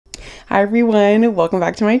Hi everyone, welcome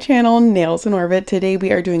back to my channel, Nails in Orbit. Today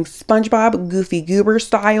we are doing Spongebob Goofy Goober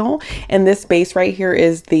style, and this base right here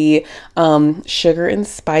is the Sugar and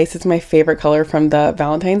Spice. It's my favorite color from the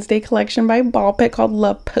Valentine's Day collection by Ballpit called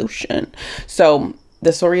Love Potion. So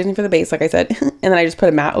this is what we're using for the base, like I said, and then I just put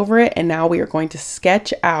a mat over it, and now we are going to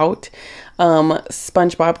sketch out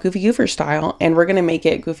Spongebob Goofy Goober style, and we're gonna make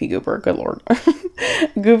it Goofy Goober, good lord,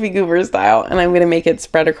 Goofy Goober style, and I'm gonna make it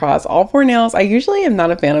spread across all four nails. I usually am not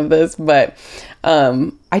a fan of this, but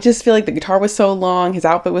I just feel like the guitar was so long, his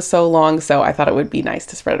outfit was so long, so I thought it would be nice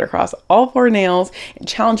to spread it across all four nails and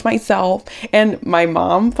challenge myself. And my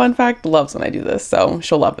mom, fun fact, loves when I do this, so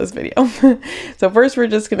she'll love this video. So first we're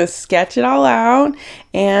just gonna sketch it all out,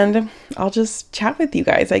 and I'll just chat with you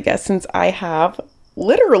guys, I guess, since I have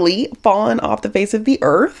literally fallen off the face of the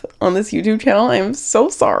earth on this YouTube channel. I'm so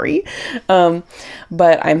sorry,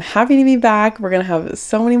 but I'm happy to be back. We're gonna have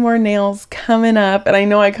so many more nails coming up, and I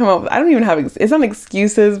know I come up with, I don't even have, it's not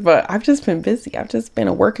excuses, but I've just been busy. I've just been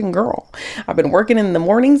a working girl. I've been working in the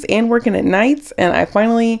mornings and working at nights, and I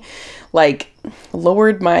finally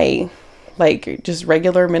lowered my just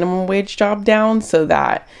regular minimum wage job down so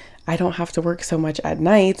that I don't have to work so much at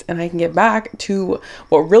night, and I can get back to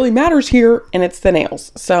what really matters here, and it's the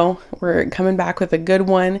nails. So we're coming back with a good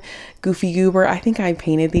one, Goofy Goober. I think I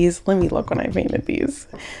painted these. Let me look when I painted these.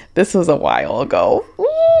 This was a while ago.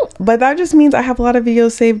 Ooh. But that just means I have a lot of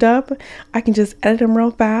videos saved up. I can just edit them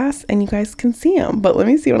real fast and you guys can see them. But let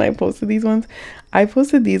me see when I posted these ones. I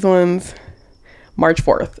posted these ones March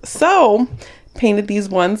 4th. So painted these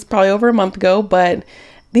ones probably over a month ago, but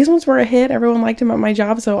these ones were a hit. Everyone liked them at my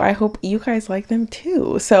job, so I hope you guys like them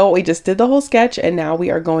too. So we just did the whole sketch, and now we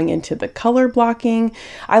are going into the color blocking.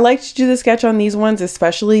 I like to do the sketch on these ones,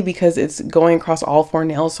 especially because it's going across all four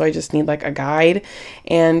nails, so I just need like a guide.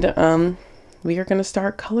 And we are gonna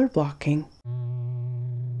start color blocking.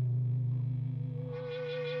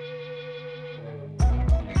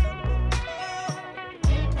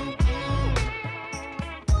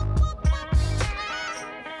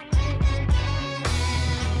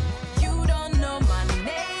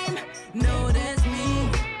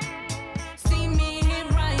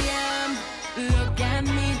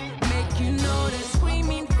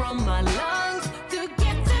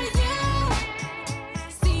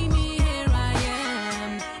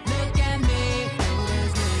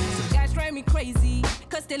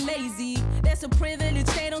 They're lazy, that's a privilege,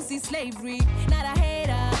 they don't see slavery. Not a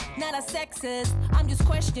hater, not a sexist, I'm just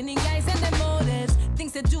questioning guys and their motives.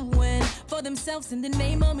 Things they're doing for themselves in the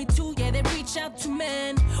name of me too. Yeah, they reach out to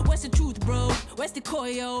men. Where's the truth, bro? Where's the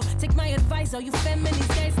koyo? Take my advice, all you feminist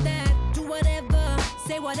guys that do whatever,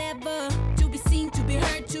 say whatever, to be seen, to be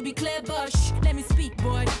heard, to be clever. Shh, let me speak,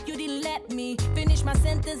 boy, you didn't let me finish my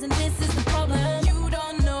sentence, and this is the problem. You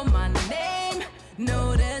don't know my name,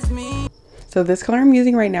 no, that's me. So this color I'm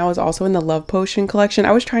using right now is also in the Love Potion collection.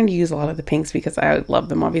 I was trying to use a lot of the pinks because I love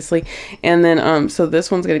them, obviously. And then, so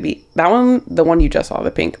this one's going to be, that one, the one you just saw,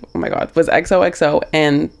 the pink, oh my God, was XOXO.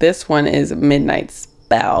 And this one is Midnight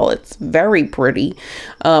Spell. It's very pretty.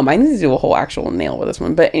 I need to do a whole actual nail with this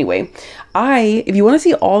one. But anyway, if you want to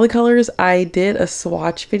see all the colors, I did a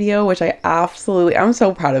swatch video, which I'm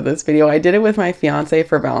so proud of this video. I did it with my fiance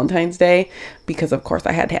for Valentine's Day because of course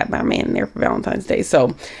I had to have my man there for Valentine's Day.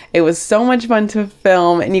 So it was so much fun to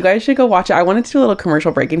film, and you guys should go watch it. I wanted to do a little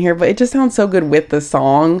commercial break in here, but it just sounds so good with the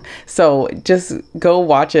song. So just go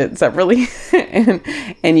watch it separately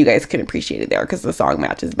and you guys can appreciate it there because the song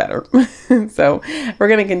matches better. So we're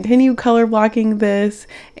going to continue color blocking this,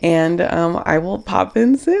 and I will pop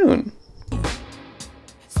in soon.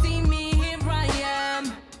 See me, here I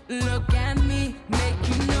am. Look at me, make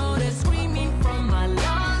you notice, screaming from my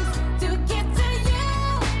lungs to get to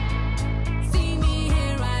you. See me,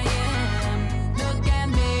 here I am. Look at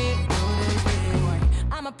me, notice me.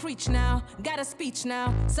 I'ma preach now, got a speech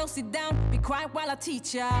now. So sit down, be quiet while I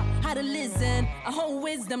teach ya how to listen. A whole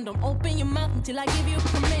wisdom, don't open your mouth until I give you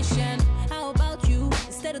permission. How about you?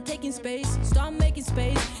 Instead of taking space, start making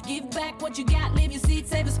space. Give back what you got, leave your seat,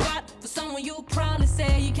 save a spot for someone you proudly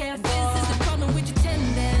say you care for. This is the problem with your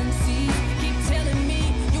tendencies. Keep telling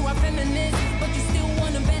me you are feminist, but you still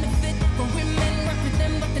want to benefit from women. Work with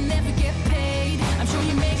them, but they never get paid. I'm sure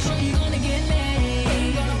you make sure you're gonna get laid.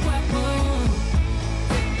 Ain't gonna work, boy.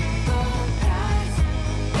 Guys,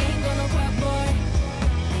 ain't gonna work, boy.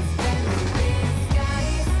 These feminist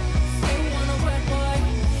guys still wanna work, boy.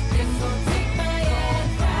 Just go take my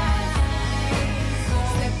advice.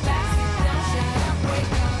 Step back, sit down, shut up,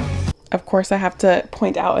 wake up. Of course, I have to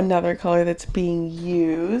point out another color that's being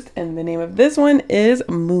used, and the name of this one is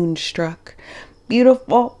Moonstruck.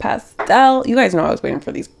 Beautiful pastel. You guys know I was waiting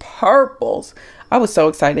for these purples. I was so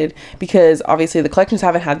excited because obviously the collections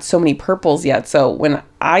haven't had so many purples yet. So when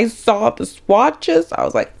I saw the swatches, I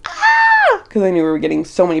was like, ah, because I knew we were getting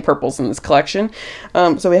so many purples in this collection.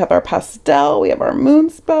 So we have our pastel, we have our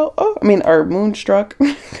moonspell, our moonstruck,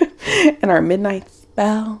 and our midnight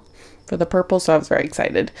spell for the purple. So I was very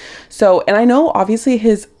excited. So, and I know obviously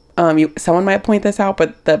his someone might point this out,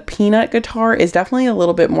 but the peanut guitar is definitely a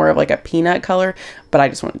little bit more of like a peanut color, but I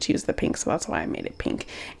just wanted to use the pink, so that's why I made it pink.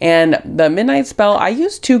 And the midnight spell, I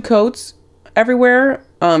use 2 coats everywhere.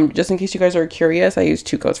 Just in case you guys are curious, I use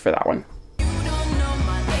 2 coats for that one.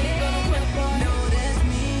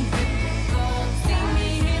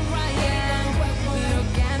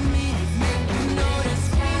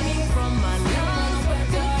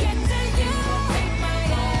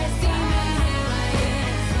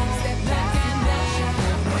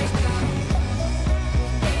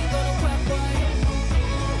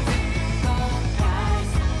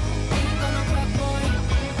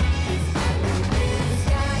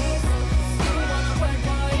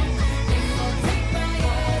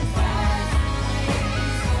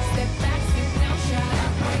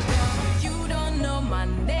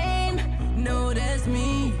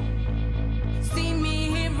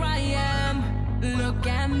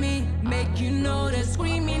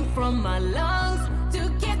 From my lungs to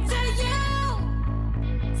get to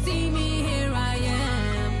you. See me, here I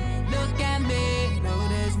am. Look at me,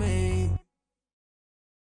 notice me.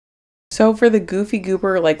 So for the Goofy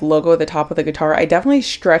Goober like logo at the top of the guitar, I definitely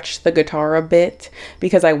stretched the guitar a bit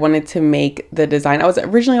because I wanted to make the design. I was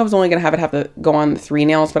only gonna have to go on the 3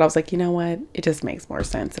 nails, but I was like, you know what? It just makes more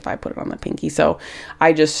sense if I put it on the pinky. So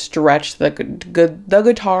I just stretched the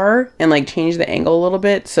guitar and like changed the angle a little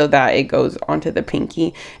bit so that it goes onto the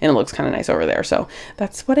pinky and it looks kind of nice over there. So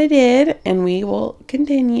that's what I did, and we will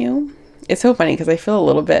continue. It's so funny because I feel a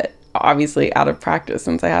little bit obviously out of practice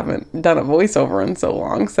since I haven't done a voiceover in so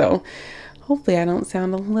long, so hopefully I don't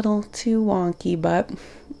sound a little too wonky, but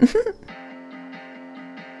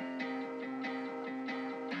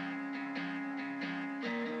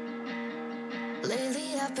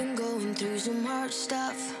lately I've been going through some hard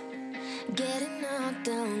stuff, getting knocked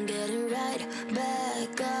down, getting right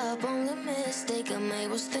back up. Only mistake I made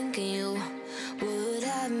was thinking you would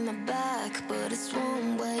have my back, but it's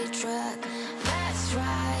one-way track. That's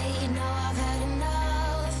right, now I've had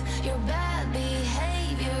enough. Your bad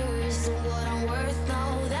behavior isn't what I'm worth.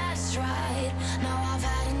 No, that's right, now I've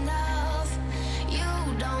had enough.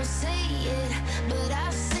 You don't see it, but I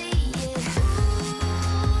see it. Ooh,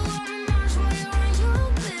 I'm a march while you're on your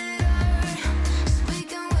bitter,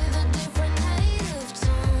 speaking with a different native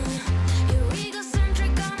tongue. You're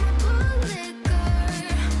egocentric, I'm a bootlicker.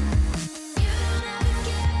 You don't ever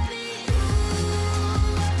get me.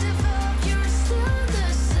 Ooh, I've developed, you're still the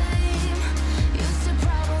same. Used to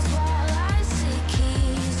problems while I see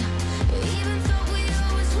keys. Even thought we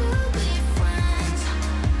always will be friends,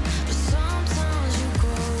 but sometimes you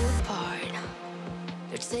grow apart.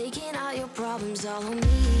 You're taking all your problems all on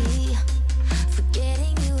me,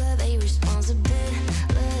 forgetting you have a responsibility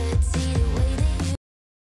the way that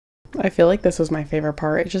you. I feel like this was my favorite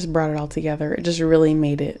part. It just brought it all together. It just really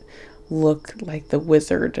made it look like the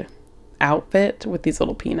wizard outfit with these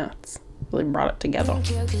little peanuts. Really brought it together. Don't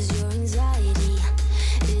care 'cause your anxiety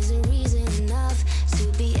isn't reason enough to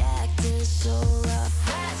be acting so rough.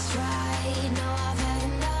 That's right, now I've had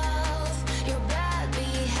enough. Your bad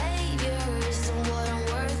behavior isn't what I'm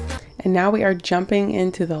worth. And now we are jumping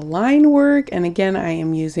into the line work. And again,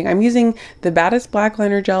 I'm using the Baddest Black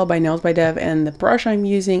Liner Gel by Nails by Dev, and the brush I'm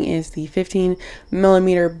using is the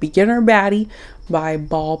 15mm Beginner Baddie by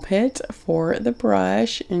Ballpit for the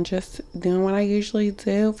brush, and just doing what I usually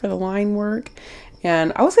do for the line work.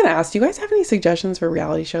 And I was gonna ask, do you guys have any suggestions for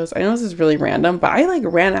reality shows? I know this is really random, but I like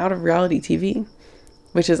ran out of reality TV,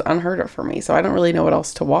 which is unheard of for me. So I don't really know what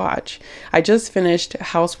else to watch. I just finished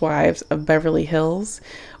Housewives of Beverly Hills,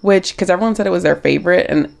 which, because everyone said it was their favorite,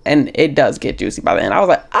 and it does get juicy by the end. I was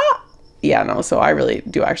like, ah, yeah, no. So I really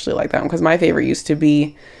do actually like that one, because my favorite used to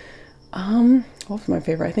be, what was my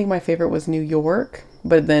favorite? I think my favorite was New York,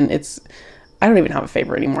 but then I don't even have a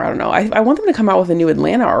favorite anymore. I don't know. I want them to come out with a new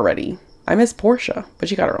Atlanta already. I miss Portia, but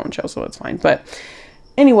she got her own show, so it's fine. But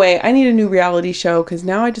anyway, I need a new reality show because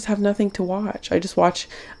now I just have nothing to watch. I just watch,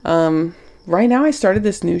 right now I started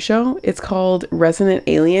this new show. It's called Resident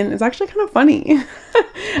Alien. It's actually kind of funny.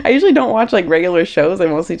 I usually don't watch like regular shows. I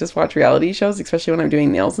mostly just watch reality shows, especially when I'm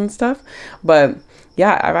doing nails and stuff. But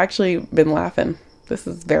yeah, I've actually been laughing. This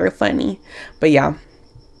is very funny. But yeah,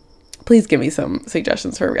 please give me some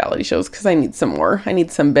suggestions for reality shows because I need some more. I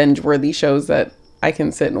need some binge-worthy shows that I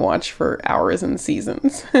can sit and watch for hours and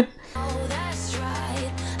seasons. Oh, that's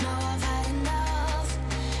right, now I've had enough.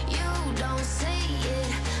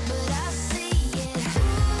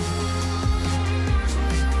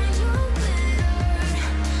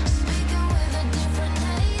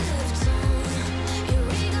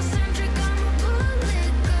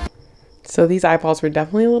 So these eyeballs were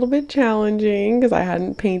definitely a little bit challenging because I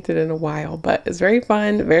hadn't painted in a while, but it's very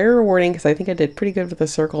fun, very rewarding because I think I did pretty good with the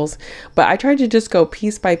circles. But I tried to just go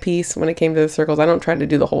piece by piece when it came to the circles. I don't try to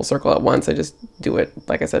do the whole circle at once. I just do it,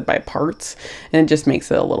 like I said, by parts, and it just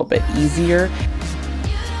makes it a little bit easier.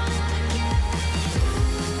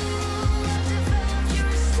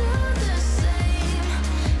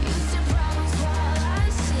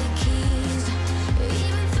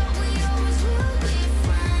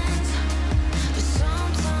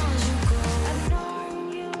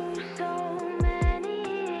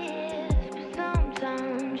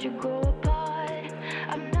 You grow apart.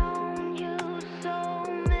 I've known you so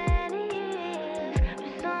many years,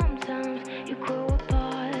 but sometimes you grow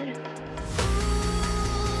apart.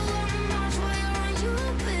 Much where you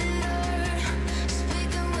bitter,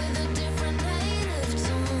 speaking with a different native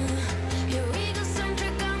tongue. You're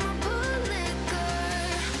egocentric, I'm a bootlicker.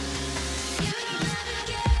 You don't ever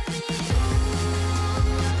get me.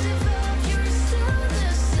 Develop, you're still the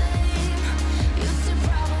same. You see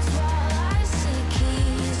problems while I see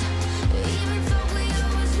keys. Even though we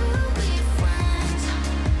always will be friends,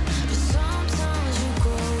 but sometimes you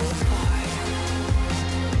grow apart.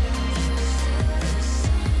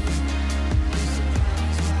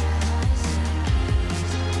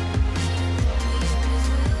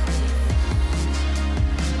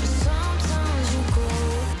 Sometimes you grow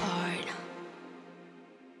apart.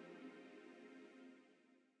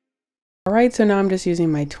 All right, so now I'm just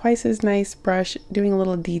using my twice as nice brush, doing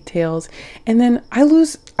little details, and then I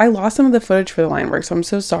lost some of the footage for the line work, so I'm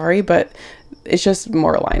so sorry, but it's just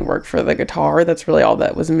more line work for the guitar. That's really all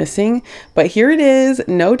that was missing. But here it is,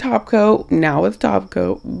 no top coat, now with top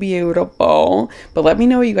coat, beautiful. But let me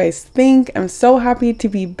know what you guys think. I'm so happy to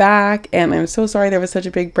be back, and I'm so sorry there was such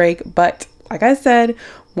a big break, but like I said,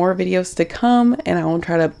 more videos to come, and I will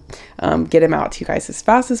try to get them out to you guys as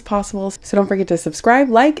fast as possible. So don't forget to subscribe,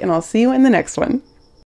 like, and I'll see you in the next one.